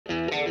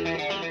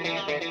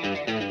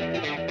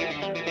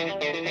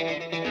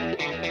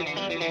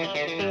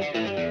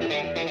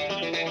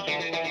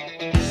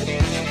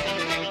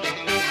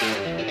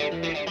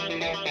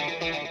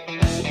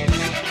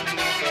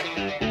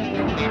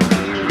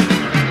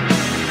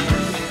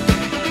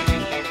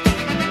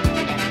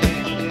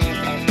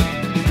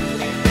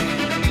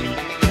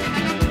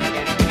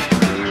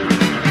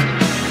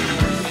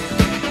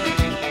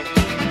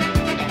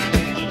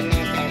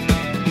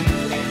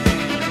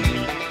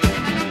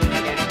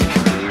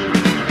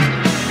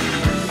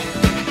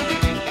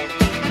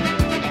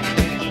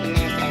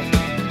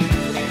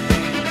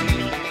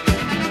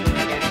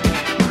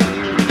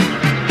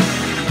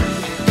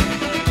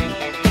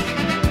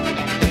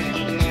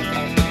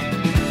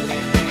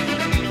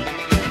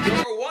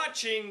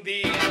Watching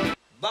the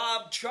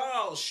Bob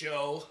Charles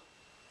show.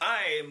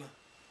 I'm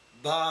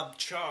Bob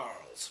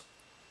Charles.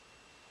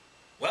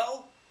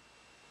 Well,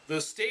 the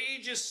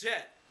stage is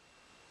set.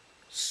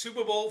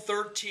 Super Bowl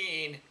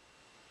 13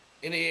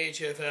 in the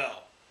HFL.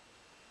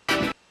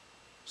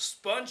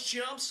 Sponge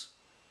Chumps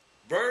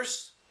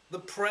versus the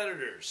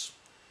Predators.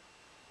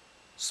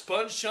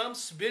 Sponge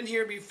Chumps been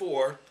here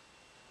before.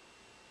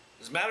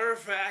 As a matter of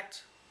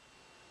fact,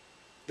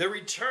 they're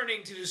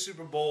returning to the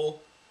Super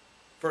Bowl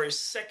for a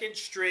second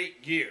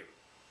straight year.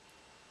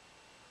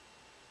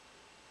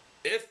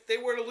 If they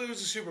were to lose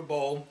the Super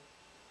Bowl,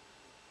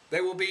 they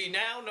will be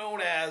now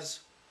known as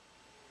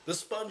the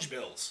Sponge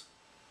Bills.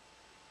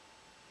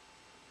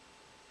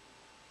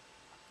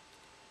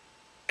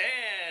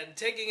 And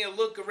taking a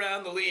look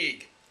around the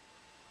league,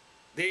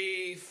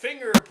 the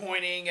finger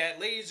pointing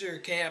at laser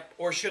camp,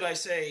 or should I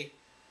say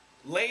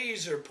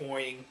laser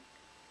pointing,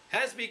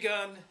 has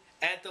begun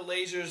at the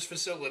Lasers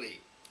facility,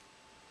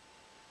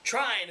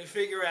 trying to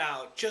figure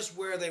out just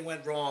where they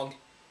went wrong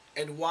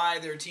and why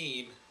their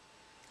team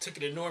took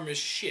an enormous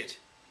shit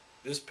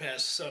this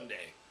past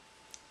Sunday.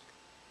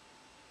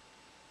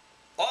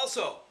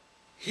 Also,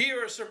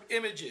 here are some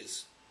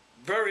images,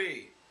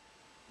 very,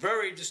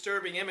 very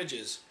disturbing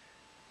images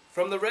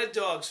from the Red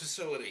Dogs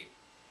facility.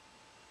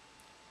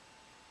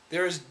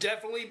 There has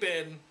definitely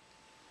been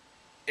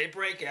a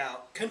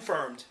breakout,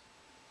 confirmed,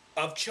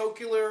 of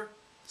chocular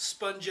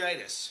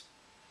spongitis.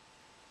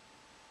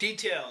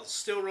 Details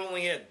still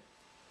rolling in.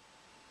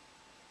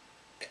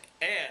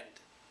 And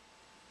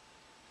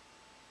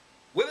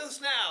with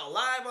us now,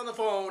 live on the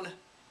phone,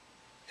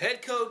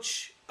 head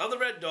coach of the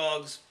Red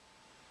Dogs,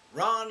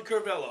 Ron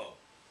Curvello.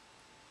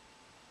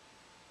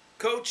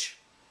 Coach,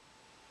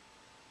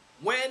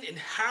 when and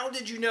how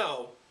did you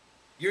know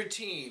your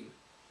team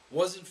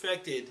was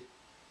infected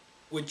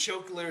with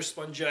chocular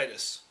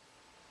spongitis?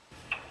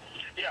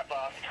 Yeah,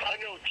 Bob. I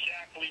know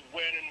exactly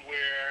when and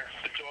where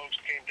the dogs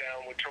came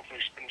down with tropical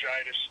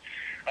spongitis.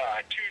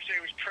 Tuesday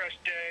was press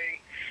day.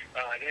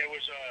 There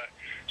was a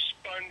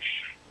Sponge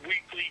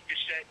Weekly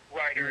Gazette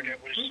writer that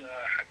was,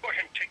 I caught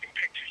him taking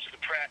pictures of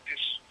the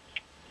practice.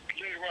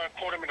 Later on,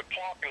 caught him in the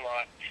parking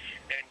lot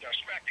and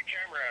smacked the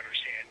camera out of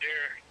his hand.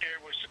 There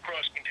was the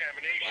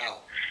cross-contamination.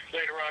 Wow.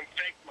 Later on,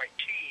 thanked my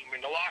team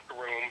in the locker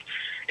room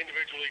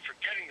individually for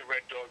getting the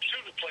Red Dogs to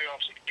the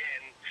playoffs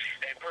again,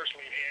 and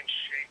personally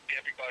handshake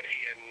everybody,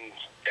 and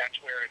that's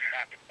where it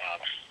happened, Bob.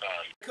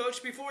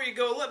 Coach, before you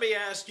go, let me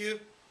ask you,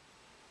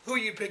 who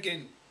are you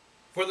picking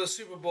for the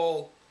Super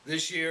Bowl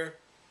this year?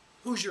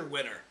 Who's your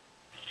winner?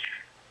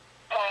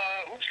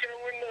 Who's going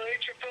to win the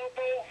HFL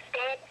Bowl,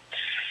 Bob?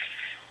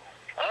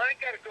 I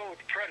got to go with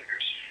the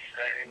Predators,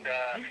 and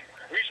the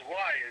reason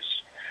why is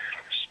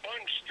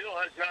Sponge still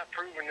has not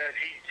proven that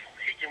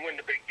he can win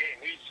the big game.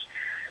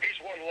 He's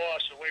one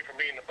loss away from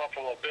being the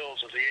Buffalo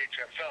Bills of the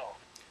HFL.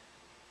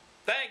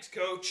 Thanks,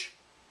 Coach.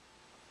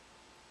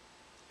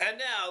 And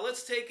now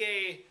let's take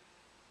a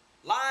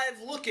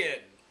live look-in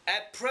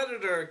at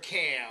Predator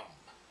Cam.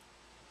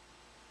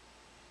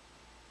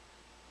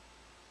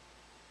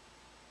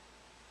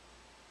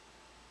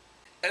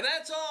 And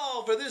that's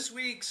all for this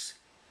week's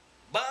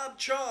Bob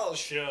Charles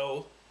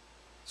Show,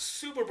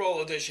 Super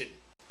Bowl edition.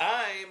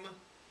 I'm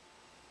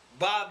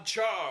Bob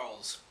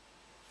Charles,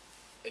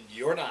 and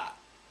you're not.